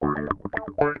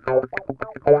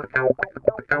Hello,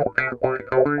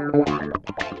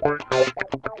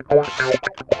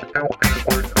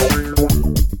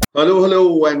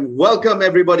 and welcome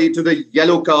everybody to the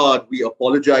yellow card. We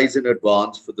apologize in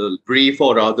advance for the brief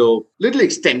or rather little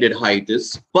extended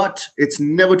hiatus, but it's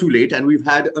never too late. And we've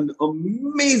had an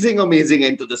amazing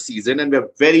end to the season, and we're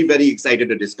very excited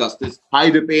to discuss this.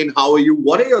 Hi, Dipen, how are you?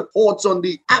 What are your thoughts on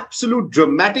the absolute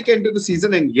dramatic end of the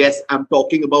season? And yes, I'm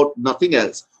talking about nothing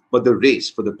else but the race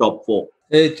for the top four.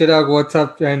 Hey Chirag, what's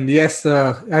up? And yes,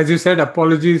 as you said,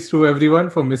 apologies to everyone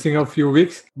for missing a few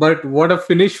weeks. But what a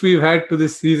finish we've had to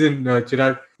this season,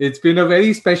 Chirag. It's been a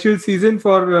very special season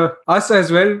for us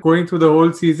as well, going through the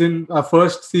whole season, our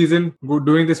first season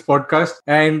doing this podcast.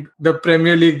 And the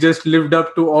Premier League just lived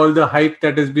up to all the hype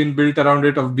that has been built around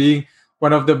it of being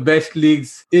one of the best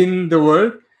leagues in the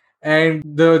world. And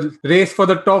the race for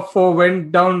the top four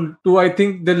went down to, I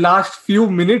think, the last few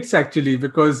minutes, actually,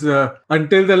 because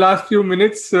until the last few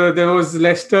minutes, there was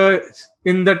Leicester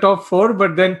in the top four.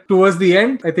 But then towards the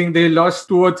end, I think they lost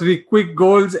 2 or 3 quick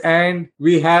goals. And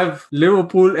we have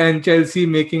Liverpool and Chelsea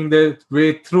making their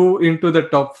way through into the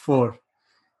top four.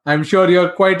 I'm sure you're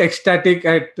quite ecstatic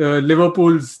at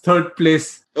Liverpool's third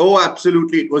place. Oh,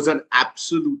 absolutely. It was an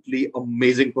absolutely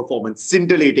amazing performance.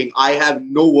 Scintillating. I have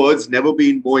no words, never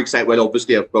been more excited. Well,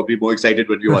 obviously, I'm probably more excited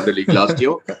when we won the league last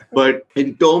year. But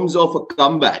in terms of a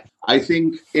comeback, I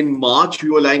think in March, we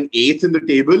were lying 8th in the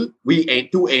table.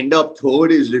 To end up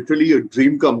third is literally a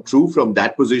dream come true from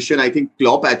that position. I think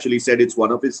Klopp actually said it's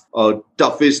one of his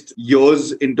toughest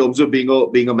years in terms of being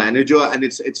a manager. And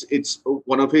it's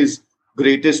one of his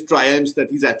greatest triumphs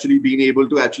that he's actually been able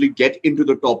to actually get into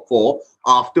the top four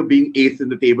after being 8th in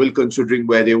the table, considering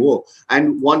where they were.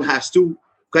 And one has to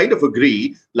kind of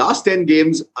agree, last 10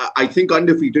 games, I think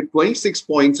undefeated, 26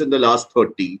 points in the last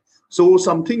 30. So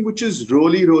something which is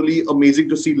really amazing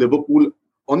to see Liverpool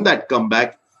on that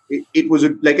comeback. It was,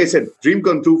 like I said, dream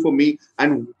come true for me.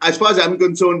 And as far as I'm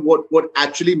concerned, what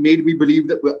actually made me believe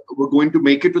that we're going to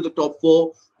make it to the top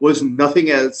four was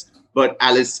nothing else but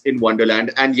Alice in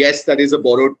Wonderland. And yes, that is a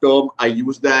borrowed term. I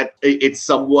use that. It's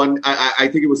someone, I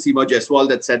think it was Seema Jaiswal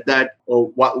that said that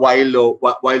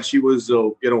while she was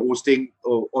hosting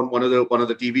on one of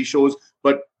the TV shows.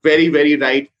 But very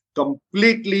right.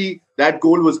 Completely, that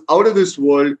goal was out of this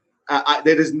world.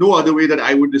 There is no other way that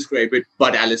I would describe it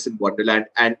but Alice in Wonderland.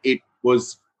 And it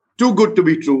was too good to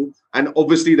be true. And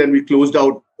obviously then we closed it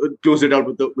out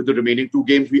with the remaining 2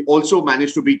 games. We also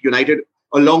managed to beat United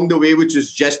along the way, which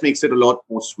just makes it a lot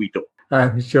more sweeter.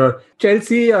 Sure.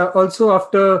 Chelsea also,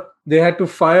 after they had to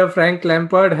fire Frank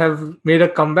Lampard, have made a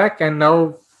comeback and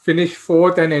now finish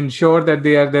 4th and ensure that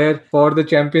they are there for the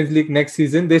Champions League next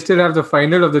season. They still have the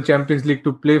final of the Champions League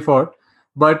to play for.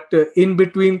 But in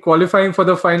between qualifying for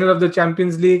the final of the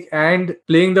Champions League and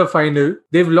playing the final,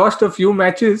 they've lost a few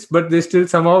matches, but they still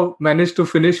somehow managed to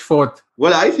finish 4th.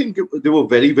 Well, I think they were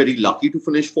very lucky to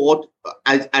finish 4th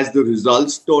as the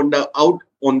results turned out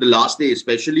on the last day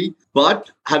especially.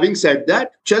 But having said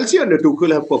that, Chelsea under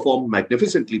Tuchel have performed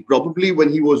magnificently. Probably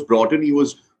when he was brought in,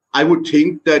 I would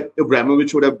think that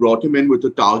Abramovich would have brought him in with a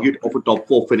target of a top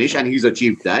 4 finish, and he's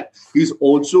achieved that. He's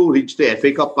also reached the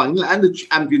FA Cup final and the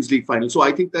Champions League final. So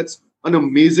I think that's an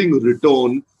amazing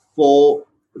return for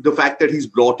the fact that he's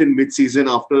brought in mid-season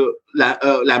after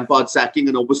Lampard sacking.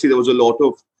 And obviously there was a lot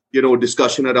of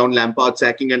discussion around Lampard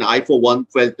sacking. And I, for one,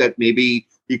 felt that maybe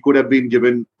he could have been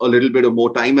given a little bit of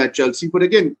more time at Chelsea. But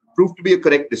again, proved to be a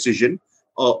correct decision.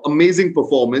 Amazing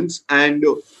performance, and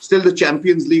still the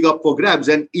Champions League up for grabs.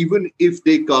 And even if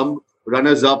they come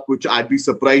runners-up, which I'd be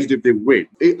surprised if they win,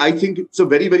 I think it's a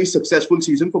very successful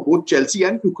season for both Chelsea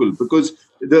and Tuchel, because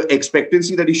the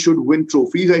expectancy that he should win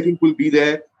trophies, I think, will be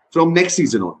there from next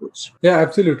season onwards. Yeah,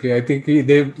 absolutely. I think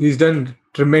he's done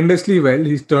tremendously well.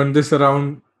 He's turned this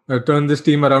around. Turned this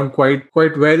team around quite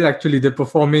well. Actually, they're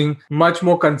performing much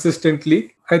more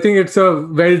consistently. I think it's a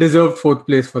well-deserved 4th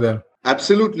place for them.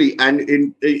 Absolutely. And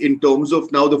in terms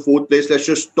of now the 4th place, let's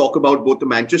just talk about both the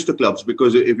Manchester clubs,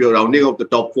 because if you're rounding off the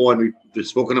top 4, and we've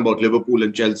spoken about Liverpool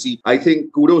and Chelsea, I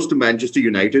think kudos to Manchester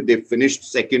United. They finished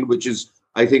 2nd, which is,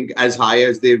 I think, as high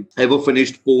as they've ever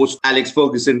finished post Alex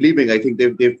Ferguson leaving. I think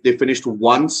they finished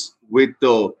once with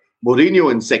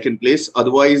Mourinho in 2nd place.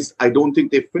 Otherwise, I don't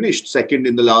think they've finished 2nd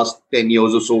in the last 10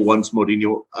 years or so once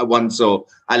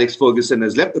Alex Ferguson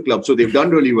has left the club. So they've done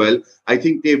really well. I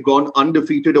think they've gone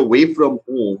undefeated away from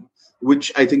home,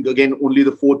 which I think, again, only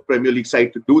the 4th Premier League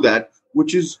side to do that,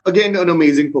 which is, again, an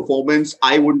amazing performance.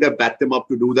 I wouldn't have backed them up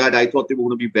to do that. I thought they were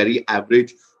going to be very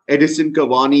average. Edison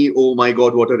Cavani, oh my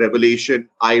God, what a revelation.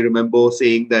 I remember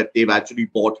saying that they've actually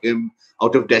bought him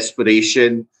out of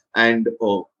desperation. And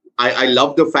I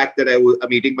love the fact that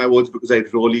I'm eating my words because I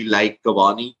really like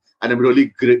Cavani. And I'm really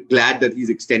glad that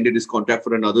he's extended his contract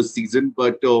for another season.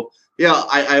 But yeah,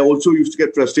 I also used to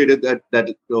get frustrated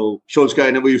that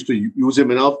Solskjaer never used to use him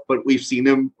enough. But we've seen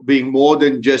him being more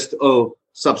than just a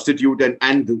substitute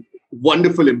and the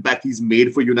wonderful impact he's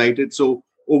made for United. So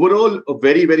overall, a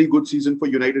very, very good season for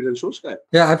United and Solskjaer.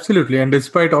 Yeah, absolutely. And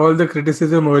despite all the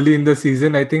criticism early in the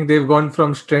season, I think they've gone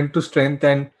from strength to strength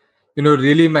and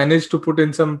really managed to put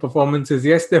in some performances.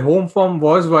 Yes, their home form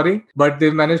was worrying, but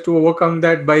they've managed to overcome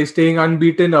that by staying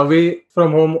unbeaten away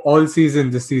from home all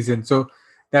season this season. So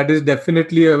that is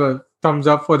definitely a thumbs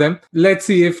up for them. Let's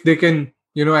see if they can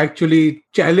actually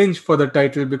challenge for the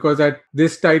title, because at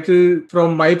this title,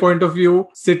 from my point of view,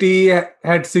 City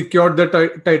had secured the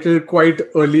title quite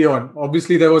early on.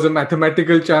 Obviously, there was a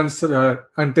mathematical chance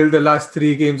until the last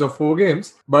 3 games or 4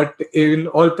 games, but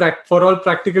for all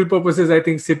practical purposes, I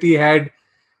think City had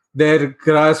their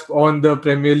grasp on the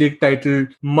Premier League title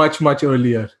much, much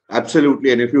earlier.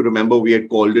 Absolutely. And if you remember, we had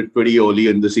called it pretty early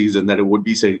in the season that it would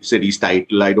be City's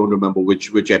title. I don't remember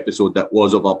which episode that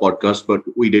was of our podcast, but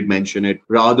we did mention it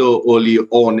rather early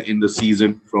on in the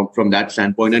season from that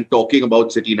standpoint. And talking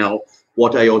about City now,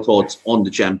 what are your thoughts on the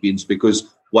champions? Because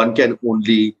one can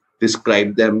only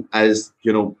describe them as,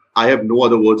 I have no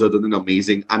other words other than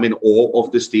amazing. I'm in awe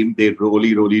of this team. They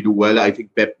really, really do well. I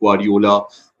think Pep Guardiola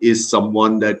is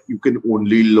someone that you can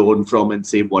only learn from and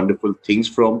say wonderful things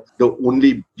from. The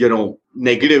only,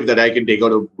 negative that I can take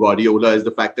out of Guardiola is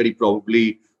the fact that he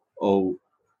probably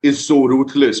is so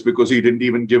ruthless because he didn't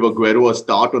even give Aguero a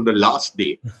start on the last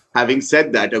day. Having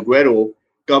said that, Aguero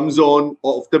comes on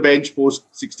off the bench post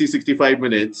 60, 65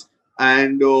 minutes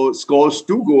and scores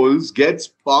 2 goals, gets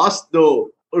past the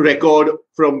record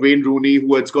from Wayne Rooney,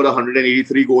 who had scored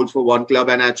 183 goals for one club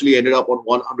and actually ended up on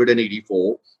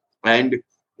 184. And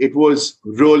it was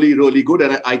really, really good.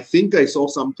 And I think I saw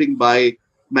something by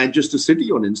Manchester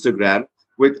City on Instagram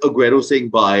with Aguero saying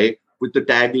bye with the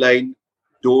tagline,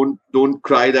 don't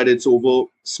cry that it's over,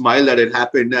 smile that it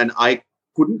happened. And I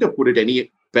couldn't have put it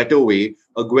any better way.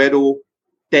 Aguero,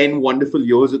 10 wonderful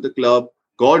years at the club.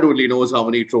 God only knows how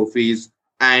many trophies.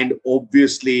 And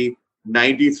obviously,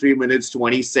 93 minutes,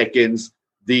 20 seconds,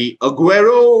 the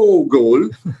Aguero goal.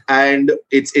 And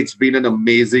it's been an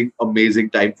amazing, amazing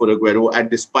time for Aguero.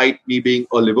 And despite me being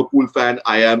a Liverpool fan,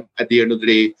 I am, at the end of the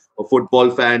day, a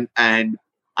football fan. And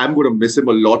I'm going to miss him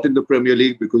a lot in the Premier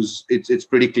League because it's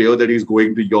pretty clear that he's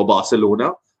going to your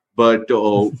Barcelona. But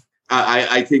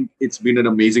I think it's been an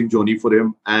amazing journey for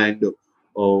him. And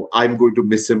I'm going to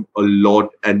miss him a lot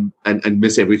and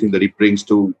miss everything that he brings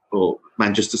to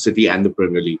Manchester City and the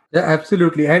Premier League. Yeah,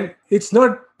 absolutely. And it's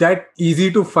not that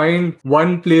easy to find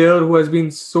one player who has been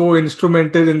so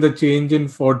instrumental in the change in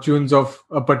fortunes of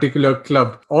a particular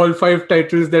club. All 5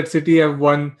 titles that City have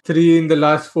won, 3 in the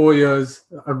last 4 years,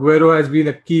 Aguero has been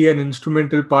a key and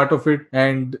instrumental part of it.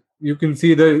 And you can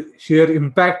see the sheer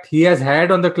impact he has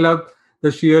had on the club,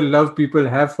 the sheer love people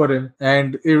have for him.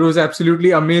 And it was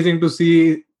absolutely amazing to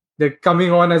see that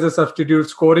coming on as a substitute,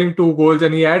 scoring 2 goals.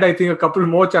 And he had, I think, a couple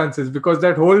more chances because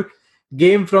that whole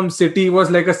game from City was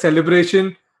like a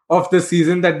celebration of the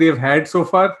season that they've had so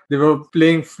far. They were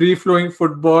playing free-flowing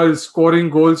football, scoring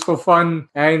goals for fun,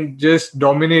 and just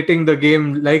dominating the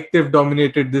game like they've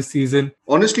dominated this season.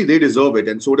 Honestly, they deserve it.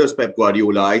 And so does Pep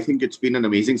Guardiola. I think it's been an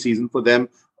amazing season for them.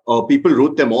 People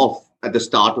wrote them off at the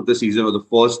start of the season, or the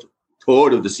first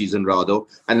third of the season rather,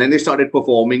 and then they started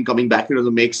performing, coming back into the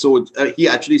mix. So he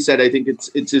actually said, I think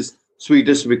it's his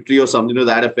sweetest victory or something to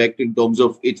that effect, in terms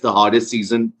of it's the hardest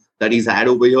season that he's had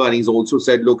over here. And he's also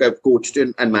said, look, I've coached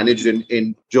and managed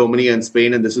in Germany and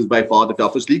Spain, and this is by far the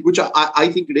toughest league, which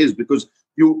I think it is, because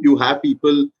you have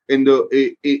people in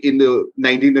the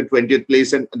 19th and 20th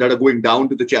place and that are going down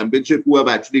to the championship who have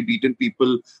actually beaten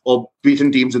people or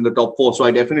beaten teams in the top 4. So I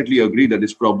definitely agree that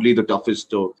it's probably the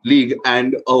toughest league.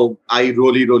 And I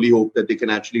really, really hope that they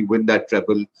can actually win that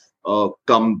treble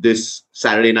come this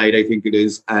Saturday night, I think it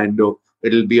is. And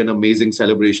it'll be an amazing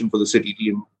celebration for the City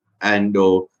team and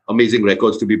amazing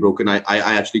records to be broken. I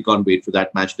actually can't wait for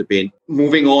that match to pain.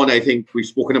 Moving on, I think we've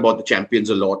spoken about the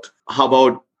champions a lot. How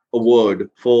about a word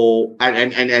for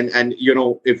and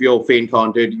if you're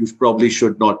faint-hearted, you probably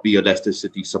should not be a Leicester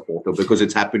City supporter, because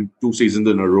it's happened 2 seasons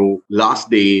in a row. Last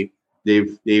day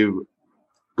they've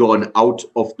gone out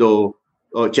of the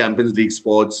Champions League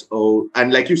spots,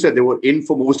 and like you said, they were in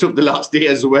for most of the last day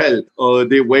as well.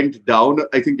 They went down,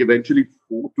 I think, eventually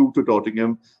 4-2 to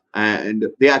Tottenham. And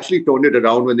they actually turned it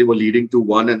around when they were leading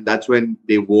 2-1, and that's when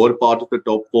they were part of the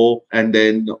top 4, and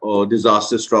then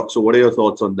disaster struck. So what are your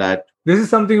thoughts on that? This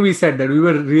is something we said, that we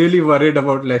were really worried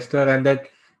about Leicester and that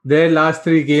their last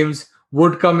 3 games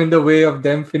would come in the way of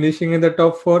them finishing in the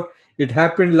top four. It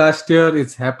happened last year,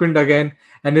 it's happened again,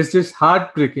 and it's just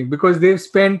heartbreaking because they've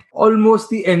spent almost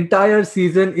the entire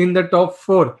season in the top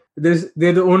four. They're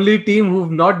the only team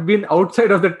who've not been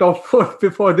outside of the top four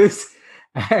before this.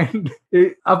 And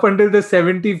up until the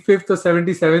 75th or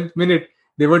 77th minute,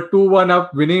 they were 2-1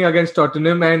 up, winning against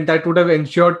Tottenham, and that would have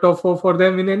ensured top four for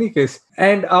them in any case.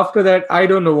 And after that, I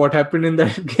don't know what happened in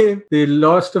that game. They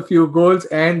lost a few goals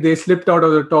and they slipped out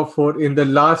of the top four in the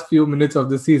last few minutes of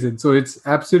the season. So it's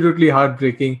absolutely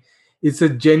heartbreaking. It's a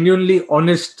genuinely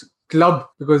honest club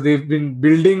because they've been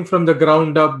building from the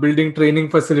ground up, building training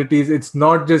facilities. It's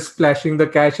not just splashing the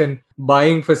cash and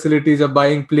buying facilities or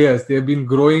buying players. They've been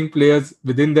growing players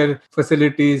within their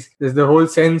facilities. There's the whole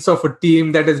sense of a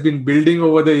team that has been building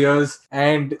over the years,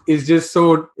 and it's just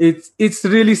so it's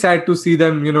really sad to see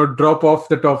them, drop off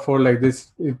the top four like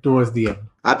this towards the end.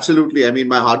 Absolutely. I mean,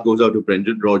 my heart goes out to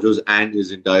Brendan Rodgers and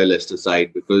his entire Leicester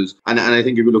side because, and I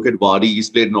think if you look at Vardy,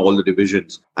 he's played in all the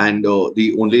divisions. And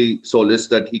the only solace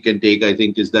that he can take, I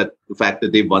think, is that the fact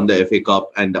that they won the FA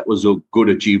Cup, and that was a good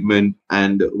achievement.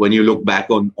 And when you look back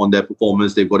on their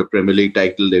performance, they've got a Premier League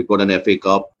title, they've got an FA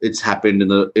Cup. It's happened in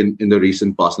the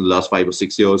recent past, in the last 5 or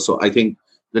 6 years. So I think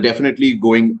they're definitely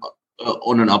going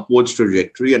on an upwards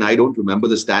trajectory. And I don't remember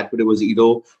the stat, but it was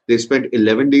either they spent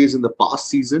 11 days in the past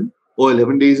season or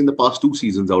 11 days in the past 2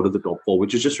 seasons out of the top 4,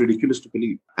 which is just ridiculous to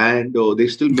believe. And they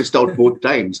still missed out both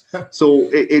times. So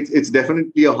it's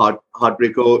definitely a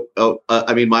heartbreaker.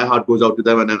 I mean, my heart goes out to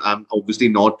them, and I'm obviously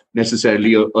not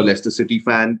necessarily a Leicester City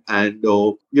fan. And,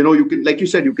 you can, like you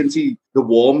said, you can see the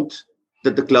warmth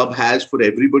that the club has for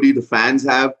everybody, the fans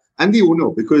have, and the owner,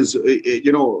 because,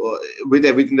 with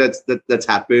everything that's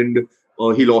happened,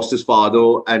 he lost his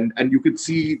father, and you could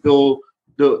see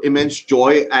the immense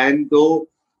joy and the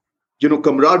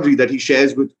camaraderie that he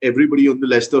shares with everybody on the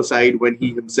Leicester side when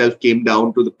he himself came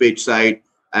down to the pitch side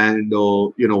and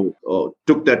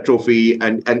took that trophy.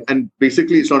 And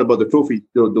basically, it's not about the trophy.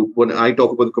 When I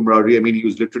talk about the camaraderie, I mean, he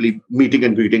was literally meeting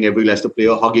and greeting every Leicester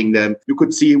player, hugging them. You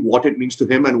could see what it means to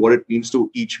him and what it means to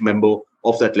each member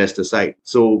of that Leicester side.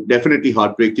 So definitely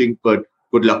heartbreaking, but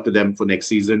good luck to them for next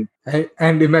season.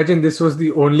 And imagine this was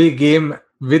the only game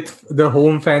with the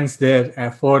home fans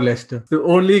there for Leicester. The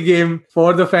only game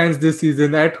for the fans this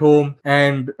season at home.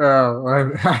 And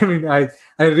I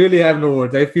really have no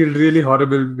words. I feel really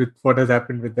horrible with what has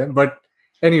happened with them. But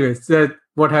anyways,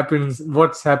 what's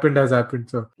happened has happened.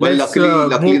 So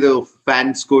luckily the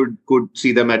fans could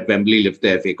see them at Wembley lift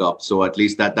the FA Cup. So at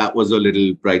least that was a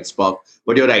little bright spark.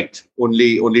 But you're right.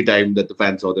 Only time that the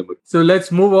fans saw them. So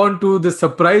let's move on to the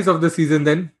surprise of the season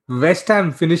then. West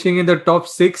Ham finishing in the top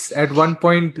 6 at one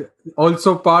point,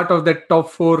 also part of that top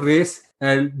 4 race,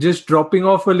 and just dropping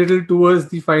off a little towards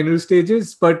the final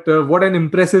stages. But what an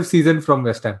impressive season from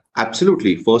West Ham.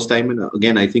 Absolutely. First time in,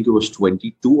 again, I think it was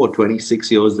 22 or 26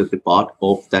 years that they're part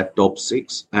of that top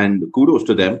 6. And kudos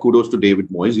to them. Kudos to David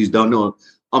Moyes. He's done an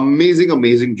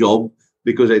amazing job,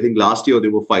 because I think last year they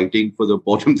were fighting for the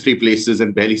bottom 3 places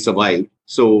and barely survived.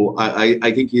 So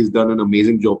I think he's done an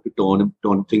amazing job to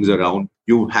turn things around.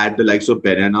 You had the likes of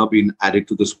Berena being added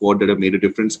to the squad that have made a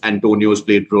difference. Antonio's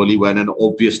played really well, and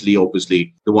obviously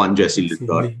the one Jesse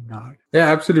Lingard.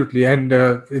 Yeah, absolutely. And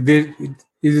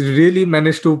he's really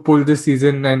managed to pull this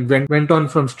season and went on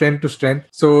from strength to strength.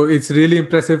 So it's really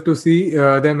impressive to see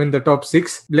them in the top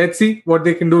 6. Let's see what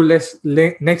they can do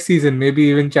next season. Maybe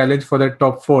even challenge for that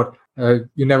top 4.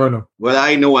 You never know. Well,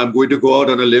 I know I'm going to go out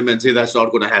on a limb and say that's not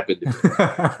going to happen.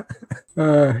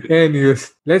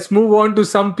 Anyways, let's move on to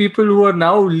some people who are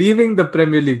now leaving the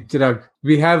Premier League, Chirag.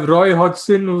 We have Roy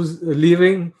Hodgson who's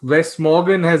leaving. Wes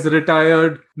Morgan has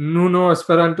retired. Nuno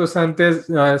Esperanto Sanchez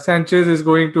is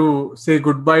going to say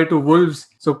goodbye to Wolves.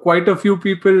 So quite a few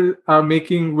people are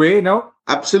making way now.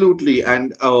 Absolutely.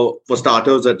 And for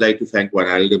starters, I'd like to thank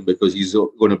Wijnaldum, because he's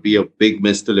going to be a big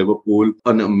miss to Liverpool.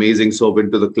 An amazing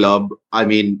servant to the club. I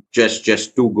mean, just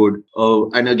too good.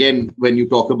 And again, when you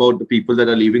talk about the people that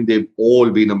are leaving, they've all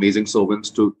been amazing servants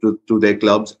to their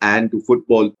clubs and to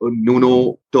football.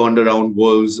 Nuno turned around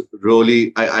Wolves.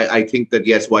 Really, I think that,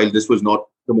 yes, while this was not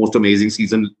the most amazing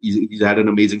season, he's had an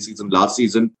amazing season last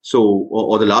season,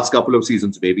 or the last couple of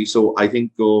seasons maybe. So I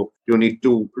think you need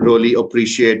to really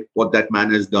appreciate what that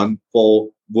man has done for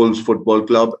Wolves Football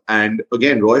Club. And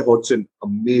again, Roy Hodgson,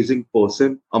 amazing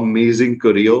person, amazing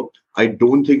career. I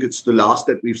don't think it's the last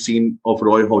that we've seen of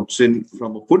Roy Hodgson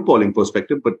from a footballing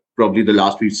perspective, but probably the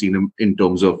last we've seen him in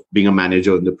terms of being a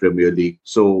manager in the Premier League.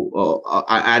 So,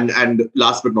 and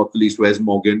last but not the least, Wes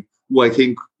Morgan. who I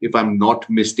think, if I'm not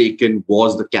mistaken,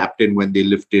 was the captain when they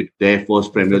lifted their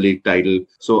first Premier League title.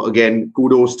 So again,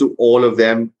 kudos to all of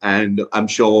them. And I'm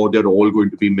sure they're all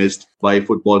going to be missed by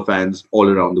football fans all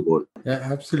around the world. Yeah,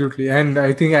 absolutely. And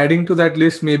I think adding to that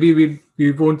list, maybe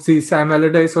we won't see Sam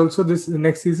Allardyce also this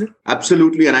next season.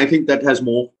 Absolutely. And I think that has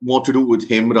more to do with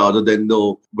him rather than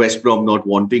the West Brom not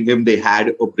wanting him. They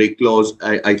had a break clause,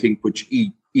 I think, which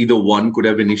either one could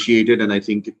have initiated. And I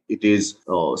think it is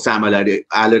Sam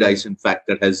Allardyce, in fact,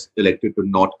 that has elected to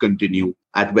not continue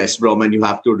at West Brom. And you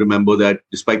have to remember that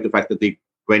despite the fact that they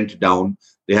went down,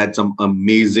 they had some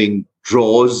amazing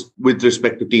draws with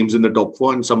respect to teams in the top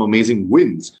four and some amazing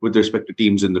wins with respect to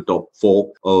teams in the top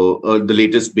four. The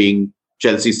latest being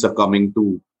Chelsea succumbing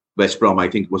to West Brom, I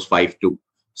think it was 5-2.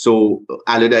 So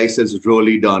Allardyce has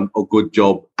really done a good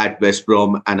job at West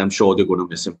Brom, and I'm sure they're going to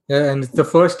miss him. Yeah, and it's the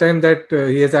first time that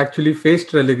he has actually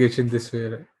faced relegation this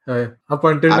way. Right? Up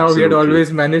until now, he had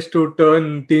always managed to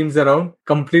turn teams around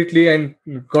completely and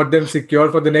got them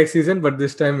secure for the next season. But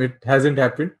this time, it hasn't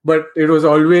happened. But it was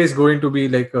always going to be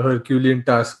like a Herculean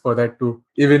task for that to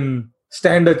even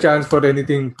stand a chance for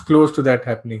anything close to that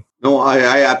happening. No,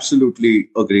 I absolutely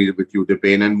agree with you,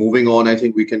 Dipen. And moving on, I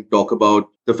think we can talk about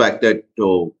the fact that,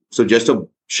 so just a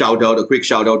quick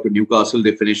shout out to Newcastle.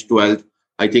 They finished 12th.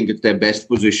 I think it's their best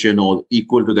position or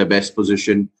equal to their best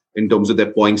position in terms of their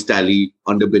points tally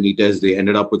under Benitez. They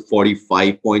ended up with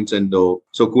 45 points. And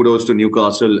so kudos to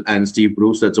Newcastle and Steve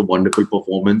Bruce. That's a wonderful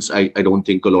performance. I don't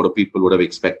think a lot of people would have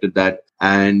expected that.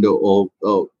 And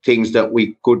things that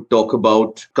we could talk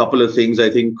about, a couple of things. I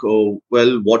think,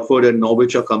 Watford and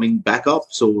Norwich are coming back up.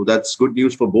 So that's good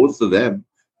news for both of them.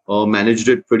 Managed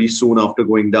it pretty soon after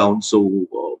going down. So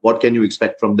what can you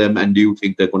expect from them? And do you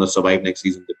think they're going to survive next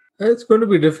season? It's going to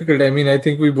be difficult. I mean, I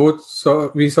think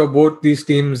we saw both these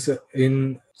teams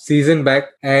in season back,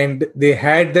 and they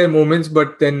had their moments,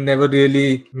 but then never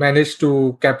really managed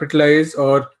to capitalize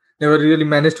or never really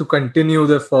managed to continue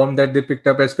the form that they picked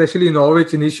up, especially in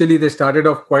Norwich. Initially, they started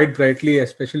off quite brightly,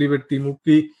 especially with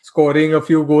Timuki scoring a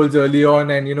few goals early on.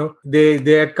 And,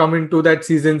 they had come into that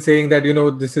season saying that,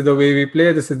 this is the way we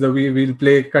play. This is the way we'll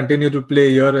play, continue to play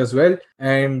here as well.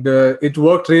 And it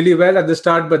worked really well at the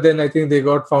start, but then I think they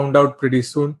got found out pretty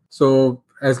soon. So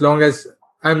as long as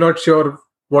I'm not sure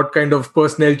what kind of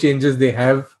personnel changes they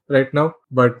have right now,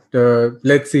 but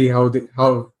let's see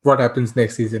what happens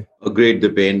next season. A great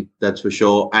debate, that's for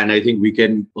sure. And I think we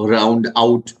can round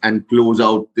out and close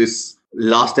out this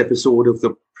last episode of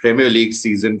the Premier League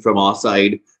season from our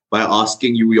side by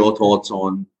asking you your thoughts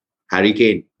on Harry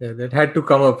Kane. Yeah, that had to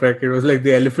come up, right? It was like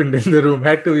the elephant in the room,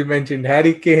 had to be mentioned.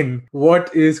 Harry Kane.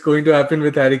 What is going to happen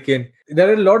with Harry Kane? There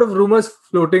are a lot of rumors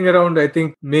floating around. I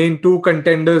think main two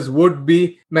contenders would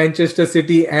be Manchester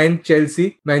City and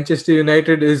Chelsea. Manchester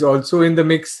United is also in the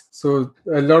mix. So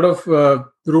a lot of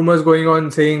rumors going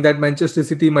on saying that Manchester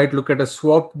City might look at a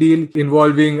swap deal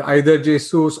involving either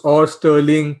Jesus or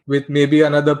Sterling with maybe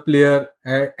another player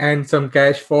and some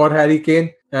cash for Harry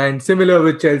Kane. And similar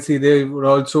with Chelsea, they would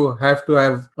also have to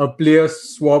have a player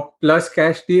swap plus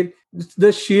cash deal.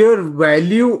 The sheer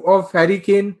value of Harry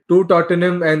Kane to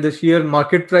Tottenham and the sheer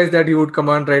market price that he would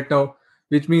command right now,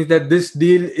 which means that this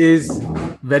deal is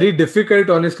very difficult,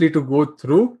 honestly, to go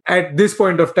through at this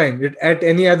point of time. At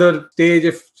any other stage,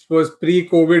 if it was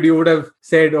pre-COVID, you would have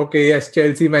said, okay, yes,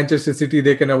 Chelsea, Manchester City,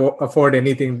 they can afford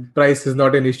anything. Price is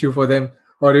not an issue for them.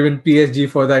 Or even PSG,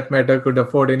 for that matter, could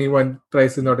afford anyone.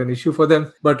 Price is not an issue for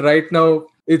them. But right now,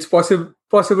 it's possible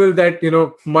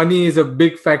that, money is a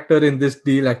big factor in this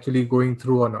deal actually going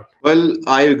through or not. Well,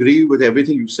 I agree with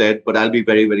everything you said, but I'll be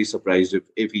very, very surprised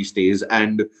if he stays.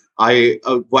 And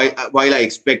while I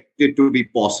expect it to be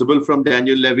possible from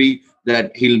Daniel Levy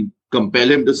that he'll compel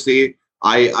him to stay,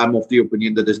 I'm of the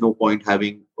opinion that there's no point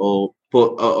having a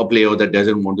player that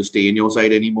doesn't want to stay in your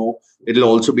side anymore. It'll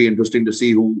also be interesting to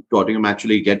see who Tottenham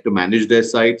actually get to manage their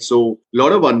side. So a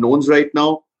lot of unknowns right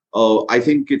now. I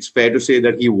think it's fair to say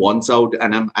that he wants out,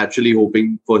 and I'm actually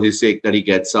hoping for his sake that he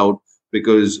gets out,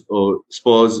 because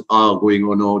Spurs are going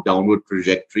on a downward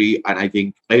trajectory. And I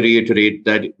think I reiterate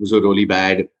that it was a really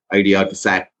bad idea to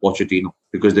sack Pochettino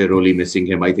because they're really missing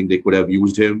him. I think they could have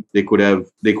used him. They could have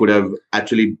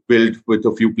actually built with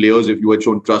a few players. If you had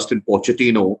shown trust in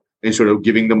Pochettino instead of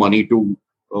giving the money to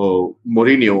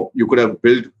Mourinho, you could have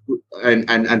built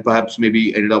and perhaps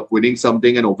maybe ended up winning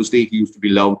something. And obviously, he used to be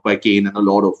loved by Kane and a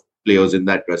lot of players in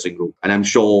that dressing room. And I'm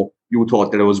sure you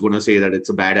thought that I was going to say that it's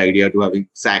a bad idea to having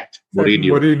sacked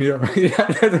Mourinho.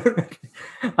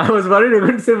 Yeah, I was worried you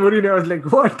wouldn't say Mourinho. I was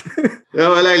like, what? Yeah,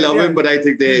 well, I love him, but I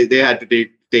think they had to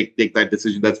take that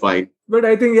decision. That's fine. But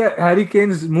I think Harry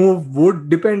Kane's move would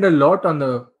depend a lot on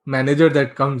the manager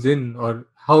that comes in, or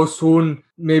how soon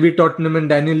maybe Tottenham and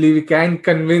Daniel Levy can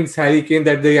convince Harry Kane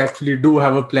that they actually do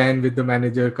have a plan with the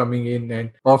manager coming in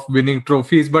and of winning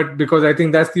trophies. But because I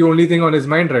think that's the only thing on his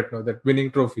mind right now, that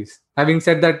winning trophies. Having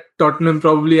said that, Tottenham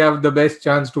probably have the best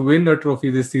chance to win a trophy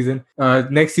this season,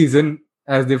 next season,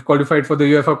 as they've qualified for the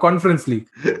UEFA Conference League.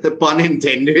 Pun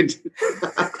intended.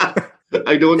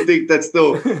 I don't think that's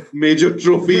the major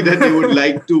trophy that they would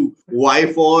like to vie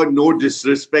for. No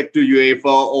disrespect to UEFA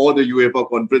or the UEFA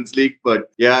Conference League, but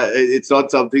yeah, it's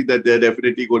not something that they're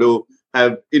definitely going to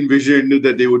have envisioned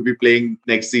that they would be playing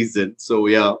next season. So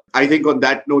yeah, I think on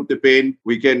that note, Dipen,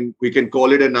 we can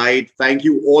call it a night. Thank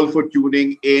you all for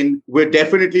tuning in. We're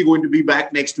definitely going to be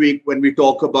back next week when we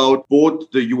talk about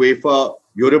both the UEFA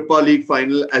Europa League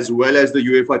final as well as the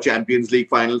UEFA Champions League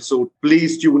final. So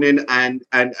please tune in and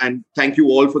thank you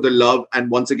all for the love. And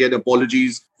once again,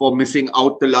 apologies for missing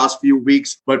out the last few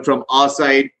weeks. But from our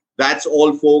side, that's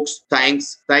all, folks.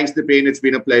 Thanks, Dipen. It's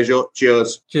been a pleasure.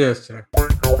 Cheers. Cheers, sir.